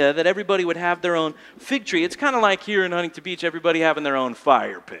idea that everybody would have their own fig tree, it's kind of like here in Huntington Beach, everybody having their own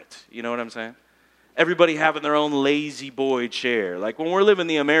fire pit. You know what I'm saying? Everybody having their own lazy boy chair. Like when we're living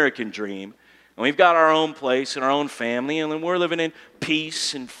the American dream, and we've got our own place and our own family, and then we're living in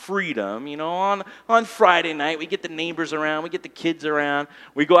peace and freedom. You know, on Friday night, we get the neighbors around, we get the kids around,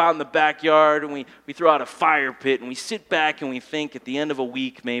 we go out in the backyard, and we throw out a fire pit, and we sit back and we think at the end of a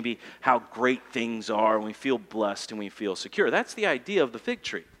week maybe how great things are, and we feel blessed and we feel secure. That's the idea of the fig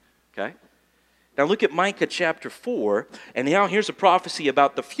tree, okay? Now look at Micah chapter 4, and now here's a prophecy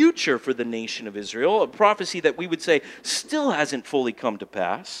about the future for the nation of Israel, a prophecy that we would say still hasn't fully come to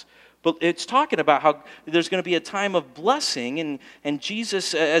pass. But it's talking about how there's going to be a time of blessing, and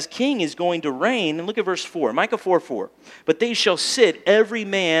Jesus as king is going to reign. And look at verse 4, Micah 4:4. But they shall sit every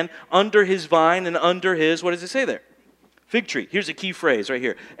man under his vine and under his, what does it say there? Fig tree. Here's a key phrase right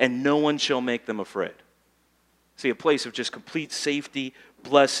here. And no one shall make them afraid. See, a place of just complete safety,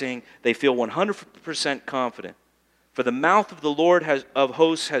 blessing. They feel 100% confident. For the mouth of the Lord of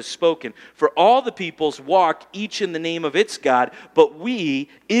hosts has spoken. For all the peoples walk each in the name of its God, but we,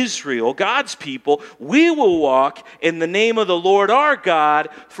 Israel, God's people, we will walk in the name of the Lord our God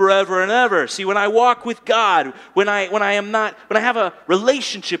forever and ever. See, when I walk with God, when I have a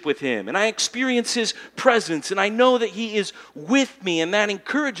relationship with Him, and I experience His presence, and I know that He is with me, and that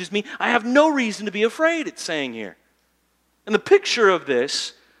encourages me, I have no reason to be afraid, it's saying here. And the picture of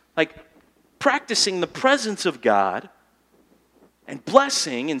this, like practicing the presence of God and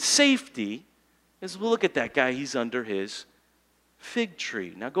blessing and safety, is, well, look at that guy, he's under his fig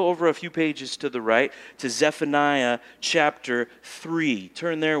tree. Now go over a few pages to the right to Zephaniah chapter 3.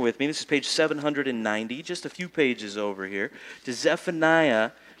 Turn there with me. This is page 790, just a few pages over here, to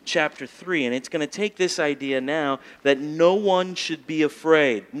Zephaniah chapter 3. And it's going to take this idea now that no one should be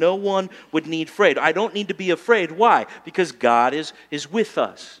afraid. No one would need afraid. I don't need to be afraid. Why? Because God is with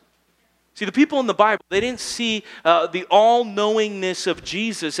us. See, the people in the Bible, they didn't see the all-knowingness of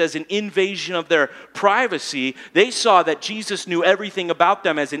Jesus as an invasion of their privacy. They saw that Jesus knew everything about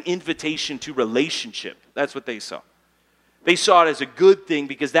them as an invitation to relationship. That's what they saw. They saw it as a good thing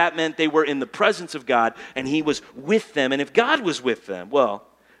because that meant they were in the presence of God and He was with them. And if God was with them, well,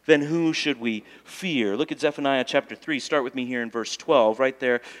 then who should we fear? Look at Zephaniah chapter 3. Start with me here in verse 12, right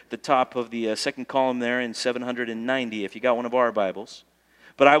there at the top of the second column there in 790, if you got one of our Bibles.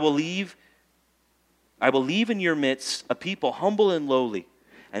 But I will leave in your midst a people humble and lowly.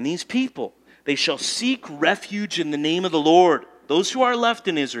 And these people, they shall seek refuge in the name of the Lord. Those who are left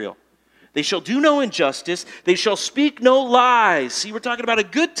in Israel. They shall do no injustice. They shall speak no lies. See, we're talking about a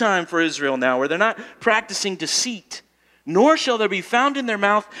good time for Israel now, where they're not practicing deceit. Nor shall there be found in their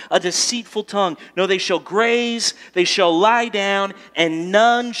mouth a deceitful tongue. No, they shall graze, they shall lie down, and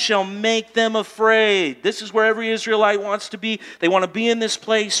none shall make them afraid. This is where every Israelite wants to be. They want to be in this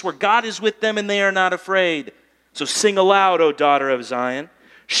place where God is with them and they are not afraid. So sing aloud, O daughter of Zion.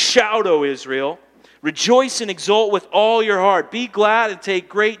 Shout, O Israel. Rejoice and exult with all your heart. Be glad and take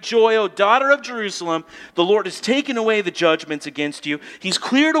great joy, O daughter of Jerusalem. The Lord has taken away the judgments against you. He's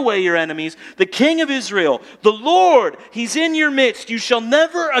cleared away your enemies. The King of Israel, the Lord, He's in your midst. You shall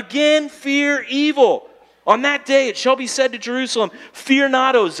never again fear evil. On that day it shall be said to Jerusalem, fear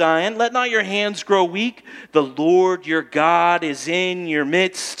not, O Zion. Let not your hands grow weak. The Lord your God is in your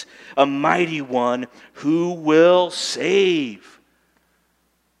midst, a mighty one who will save.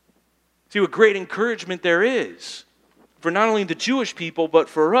 See what great encouragement there is for not only the Jewish people, but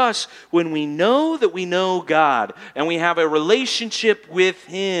for us when we know that we know God and we have a relationship with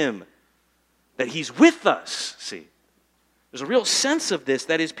Him, that He's with us. See, there's a real sense of this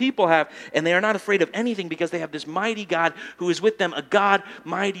that His people have, and they are not afraid of anything because they have this mighty God who is with them, a God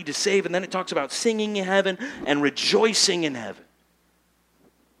mighty to save. And then it talks about singing in heaven and rejoicing in heaven.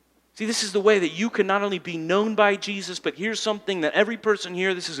 See, this is the way that you can not only be known by Jesus, but here's something that every person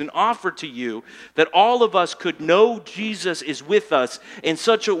here, this is an offer to you, that all of us could know Jesus is with us in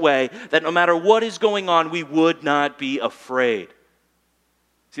such a way that no matter what is going on, we would not be afraid.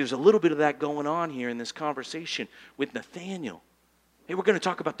 See, there's a little bit of that going on here in this conversation with Nathanael. Hey, we're going to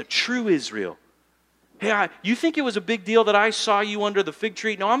talk about the true Israel. Hey, you think it was a big deal that I saw you under the fig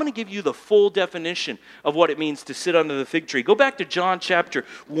tree? No, I'm going to give you the full definition of what it means to sit under the fig tree. Go back to John chapter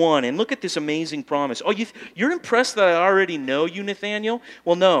 1 and look at this amazing promise. Oh, you're impressed that I already know you, Nathanael?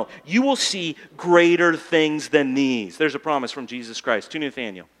 Well, no. You will see greater things than these. There's a promise from Jesus Christ to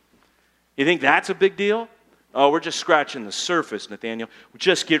Nathanael. You think that's a big deal? Oh, we're just scratching the surface, Nathanael.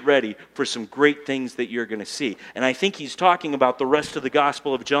 Just get ready for some great things that you're going to see. And I think he's talking about the rest of the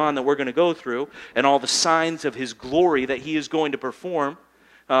Gospel of John that we're going to go through and all the signs of His glory that He is going to perform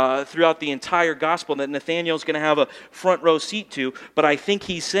throughout the entire Gospel that Nathanael's going to have a front row seat to. But I think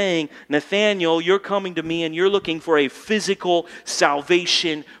he's saying, Nathanael, you're coming to me and you're looking for a physical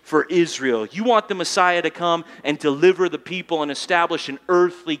salvation for Israel. You want the Messiah to come and deliver the people and establish an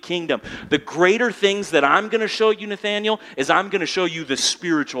earthly kingdom. The greater things that I'm going to show you, Nathanael, is I'm going to show you the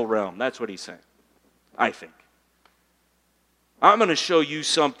spiritual realm. That's what he's saying, I think. I'm going to show you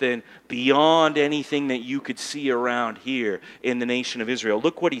something beyond anything that you could see around here in the nation of Israel.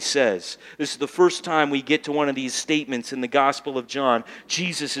 Look what he says. This is the first time we get to one of these statements in the Gospel of John.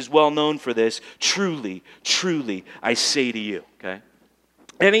 Jesus is well known for this. Truly, truly, I say to you. Okay?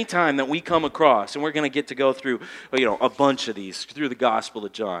 Anytime that we come across, and we're going to get to go through, a bunch of these through the Gospel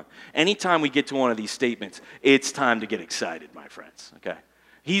of John. Anytime we get to one of these statements, it's time to get excited, my friends. Okay?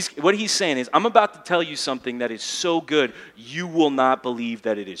 What he's saying is, I'm about to tell you something that is so good, you will not believe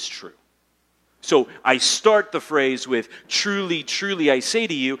that it is true. So I start the phrase with, truly, truly, I say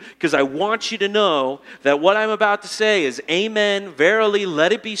to you, because I want you to know that what I'm about to say is, amen, verily,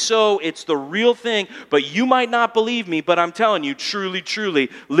 let it be so. It's the real thing, but you might not believe me, but I'm telling you, truly,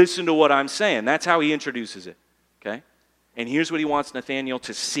 truly, listen to what I'm saying. That's how he introduces it, okay? And here's what he wants Nathanael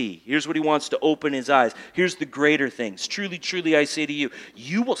to see. Here's what he wants to open his eyes. Here's the greater things. Truly, truly, I say to you,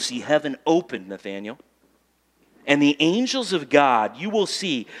 you will see heaven open, Nathanael. And the angels of God you will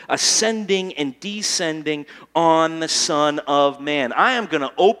see ascending and descending on the Son of Man. I am going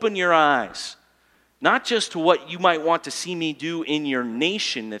to open your eyes. Not just to what you might want to see me do in your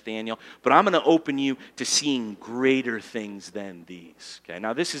nation, Nathanael, but I'm going to open you to seeing greater things than these. Okay?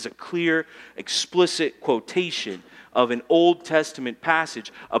 Now, this is a clear, explicit quotation of an Old Testament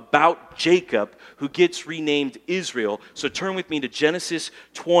passage about Jacob, who gets renamed Israel. So turn with me to Genesis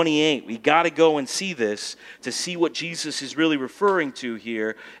 28. We got to go and see this to see what Jesus is really referring to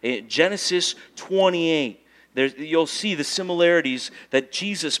here. In Genesis 28. You'll see the similarities that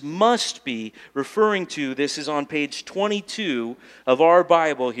Jesus must be referring to. This is on page 22 of our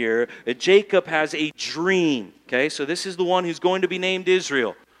Bible here. Jacob has a dream. Okay, so this is the one who's going to be named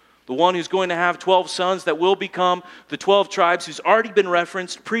Israel. The one who's going to have 12 sons that will become the 12 tribes, who's already been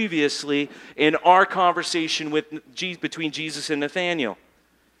referenced previously in our conversation between Jesus and Nathanael.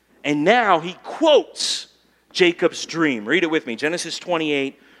 And now he quotes Jacob's dream. Read it with me. Genesis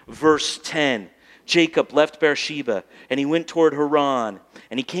 28, verse 10. Jacob left Beersheba, and he went toward Haran,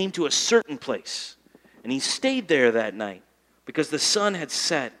 and he came to a certain place, and he stayed there that night, because the sun had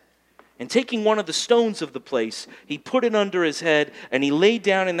set. And taking one of the stones of the place, he put it under his head, and he lay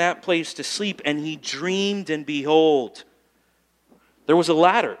down in that place to sleep, and he dreamed, and behold, there was a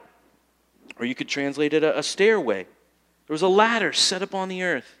ladder, or you could translate it a stairway. There was a ladder set up on the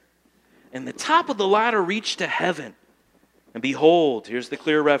earth, and the top of the ladder reached to heaven. And behold, here's the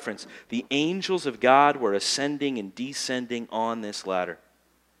clear reference, the angels of God were ascending and descending on this ladder.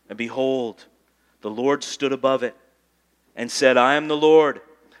 And behold, the Lord stood above it and said, I am the Lord,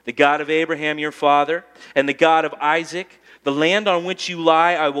 the God of Abraham your father, and the God of Isaac. The land on which you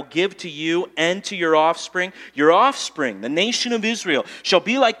lie I will give to you and to your offspring. Your offspring, the nation of Israel, shall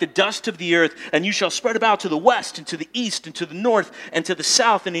be like the dust of the earth, and you shall spread about to the west and to the east and to the north and to the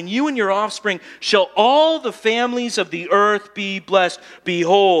south. And in you and your offspring shall all the families of the earth be blessed.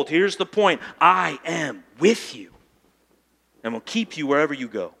 Behold, here's the point, I am with you and will keep you wherever you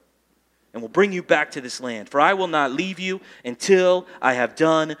go, and will bring you back to this land. For I will not leave you until I have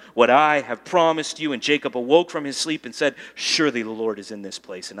done what I have promised you. And Jacob awoke from his sleep and said, surely the Lord is in this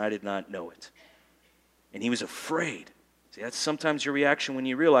place, and I did not know it. And he was afraid. See, that's sometimes your reaction when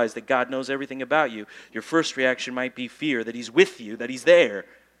you realize that God knows everything about you. Your first reaction might be fear, that he's with you, that he's there.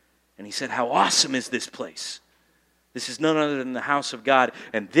 And he said, how awesome is this place? This is none other than the house of God,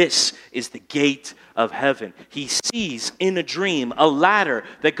 and this is the gate of heaven. He sees in a dream a ladder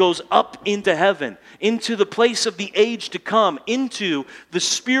that goes up into heaven, into the place of the age to come, into the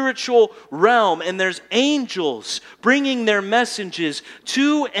spiritual realm, and there's angels bringing their messages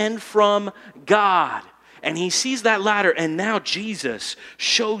to and from God. And he sees that ladder, and now Jesus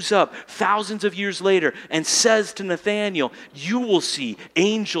shows up thousands of years later and says to Nathanael, you will see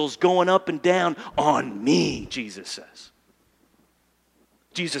angels going up and down on me, Jesus says.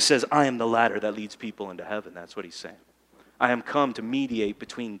 Jesus says, I am the ladder that leads people into heaven. That's what he's saying. I am come to mediate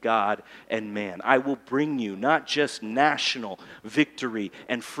between God and man. I will bring you not just national victory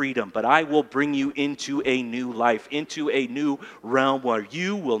and freedom, but I will bring you into a new life, into a new realm where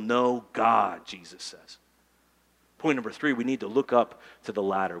you will know God, Jesus says. Point number 3, we need to look up to the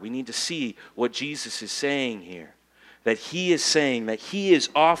ladder. We need to see what Jesus is saying here. That he is saying, that he is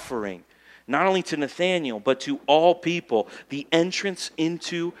offering, not only to Nathanael, but to all people, the entrance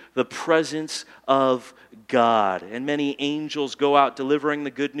into the presence of God. And many angels go out delivering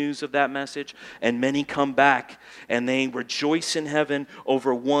the good news of that message, and many come back and they rejoice in heaven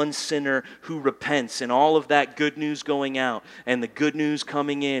over one sinner who repents, and all of that good news going out and the good news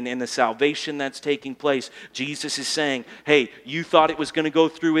coming in and the salvation that's taking place. Jesus is saying, hey, you thought it was going to go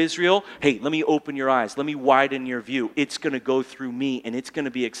through Israel? Hey, let me open your eyes. Let me widen your view. It's going to go through me, and it's going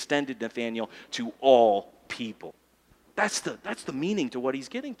to be extended, Nathanael, to all people. That's the meaning to what he's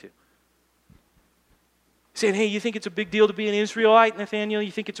getting to. Saying, hey, you think it's a big deal to be an Israelite, Nathanael? You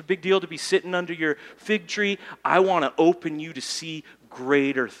think it's a big deal to be sitting under your fig tree? I want to open you to see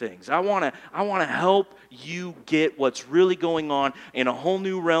greater things. I want to help you get what's really going on in a whole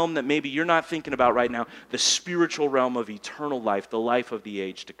new realm that maybe you're not thinking about right now, the spiritual realm of eternal life, the life of the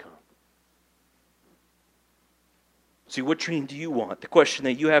age to come. See, what dream do you want? The question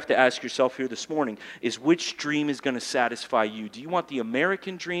that you have to ask yourself here this morning is, which dream is going to satisfy you? Do you want the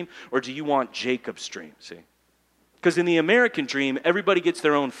American dream, or do you want Jacob's dream? See? Because in the American dream, everybody gets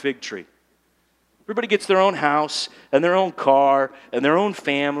their own fig tree. Everybody gets their own house and their own car and their own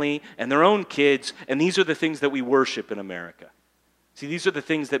family and their own kids, and these are the things that we worship in America. See, these are the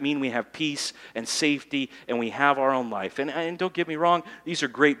things that mean we have peace and safety and we have our own life. And don't get me wrong, these are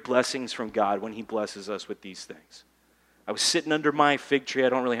great blessings from God when he blesses us with these things. I was sitting under my fig tree. I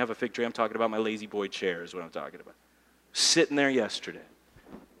don't really have a fig tree. I'm talking about my lazy boy chair is what I'm talking about. Sitting there yesterday.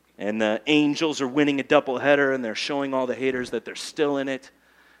 And the Angels are winning a doubleheader, and they're showing all the haters that they're still in it.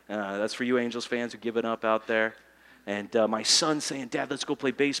 That's for you Angels fans who give it up out there. And my son's saying, Dad, let's go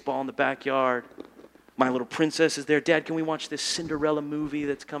play baseball in the backyard. My little princess is there. Dad, can we watch this Cinderella movie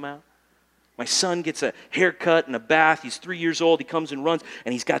that's come out? My son gets a haircut and a bath. He's 3 years old. He comes and runs,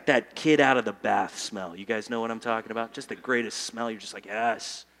 and he's got that kid out of the bath smell. You guys know what I'm talking about? Just the greatest smell. You're just like,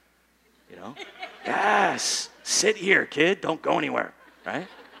 yes. You know? Yes. Sit here, kid. Don't go anywhere. Right?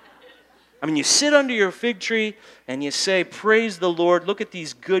 I mean, you sit under your fig tree and you say, praise the Lord. Look at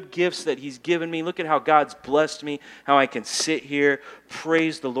these good gifts that he's given me. Look at how God's blessed me, how I can sit here.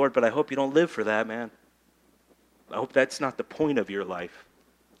 Praise the Lord. But I hope you don't live for that, man. I hope that's not the point of your life.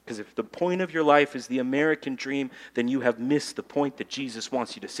 Because if the point of your life is the American dream, then you have missed the point that Jesus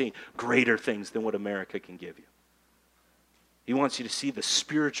wants you to see. Greater things than what America can give you. He wants you to see the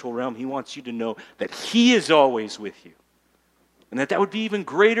spiritual realm. He wants you to know that he is always with you. And that would be even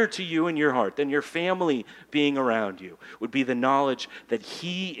greater to you in your heart than your family being around you, would be the knowledge that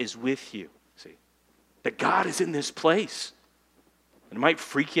he is with you. See, that God is in this place. And it might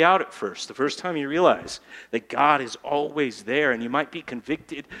freak you out at first, the first time you realize that God is always there, and you might be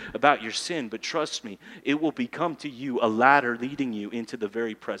convicted about your sin, but trust me, it will become to you a ladder leading you into the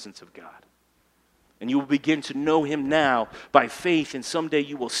very presence of God. And you will begin to know him now by faith, and someday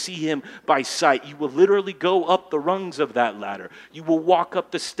you will see him by sight. You will literally go up the rungs of that ladder. You will walk up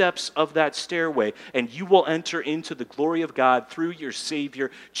the steps of that stairway, and you will enter into the glory of God through your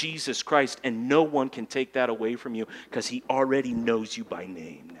Savior, Jesus Christ. And no one can take that away from you because he already knows you by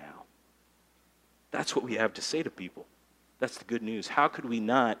name now. That's what we have to say to people. That's the good news. How could we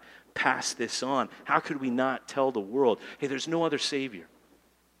not pass this on? How could we not tell the world, hey, there's no other Savior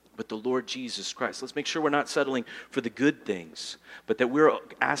but the Lord Jesus Christ? Let's make sure we're not settling for the good things, but that we're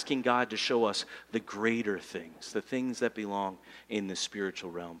asking God to show us the greater things, the things that belong in the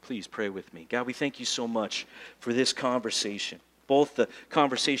spiritual realm. Please pray with me. God, we thank you so much for this conversation, both the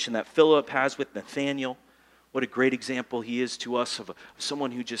conversation that Philip has with Nathanael. What a great example he is to us of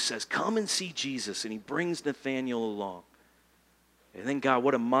someone who just says, come and see Jesus, and he brings Nathanael along. And then, God,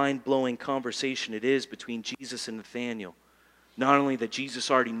 what a mind-blowing conversation it is between Jesus and Nathanael. Not only that Jesus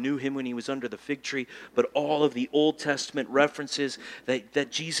already knew him when he was under the fig tree, but all of the Old Testament references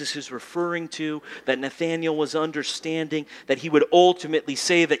that Jesus is referring to, that Nathanael was understanding, that he would ultimately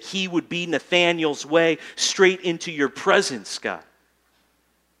say that he would be Nathanael's way straight into your presence, God.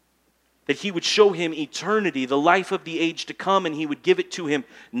 That he would show him eternity, the life of the age to come, and he would give it to him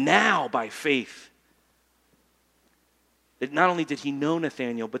now by faith. That not only did he know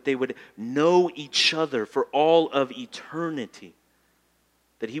Nathanael, but they would know each other for all of eternity.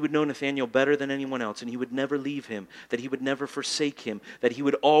 That he would know Nathanael better than anyone else, and he would never leave him, that he would never forsake him, that he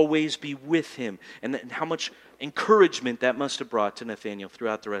would always be with him, and how much encouragement that must have brought to Nathanael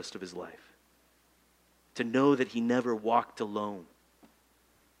throughout the rest of his life. To know that he never walked alone,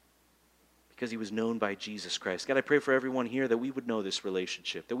 because he was known by Jesus Christ. God, I pray for everyone here that we would know this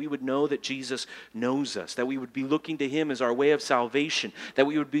relationship, that we would know that Jesus knows us, that we would be looking to him as our way of salvation, that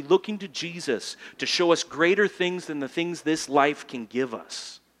we would be looking to Jesus to show us greater things than the things this life can give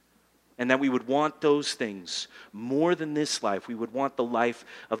us, and that we would want those things more than this life. We would want the life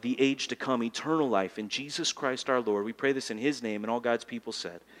of the age to come, eternal life in Jesus Christ our Lord. We pray this in his name, and all God's people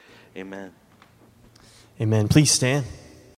said, amen. Amen. Please stand.